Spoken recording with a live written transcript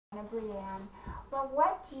Donna Brianne. Well,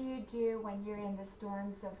 what do you do when you're in the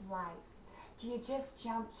storms of life? Do you just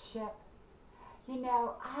jump ship? You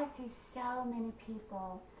know, I see so many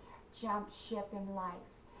people jump ship in life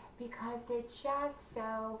because they're just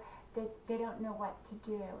so, they don't know what to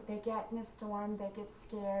do. They get in a storm, they get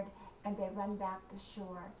scared, and they run back to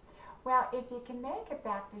shore. Well, if you can make it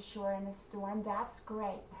back to shore in a storm, that's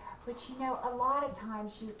great. But you know, a lot of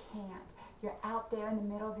times you can't. You're out there in the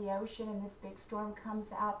middle of the ocean and this big storm comes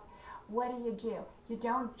up. What do? You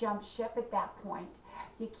don't jump ship at that point.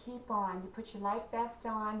 You keep on. You put your life vest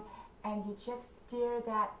on and you just steer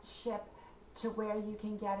that ship to where you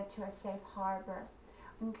can get it to a safe harbor.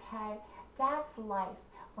 Okay? That's life.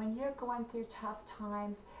 When you're going through tough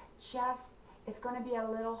times, just it's going to be a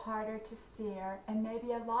little harder to steer and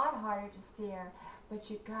maybe a lot harder to steer, but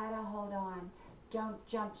you gotta hold on. Don't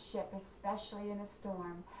jump ship, especially in a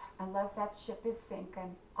storm, unless that ship is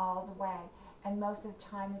sinking all the way. And most of the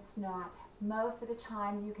time it's not. Most of the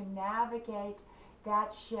time you can navigate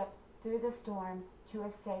that ship through the storm to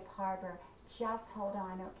a safe harbor. Just hold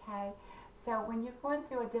on, okay? So when you're going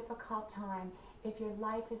through a difficult time, if your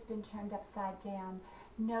life has been turned upside down,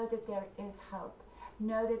 know that there is hope.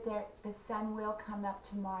 Know that the sun will come up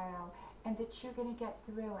tomorrow and that you're going to get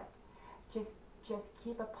through it. Just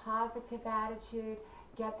keep a positive attitude,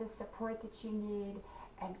 get the support that you need,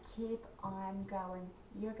 and keep on going.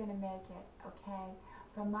 You're going to make it, okay?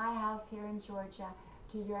 From my house here in Georgia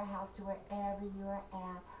to your house to wherever you're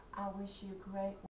at, I wish you great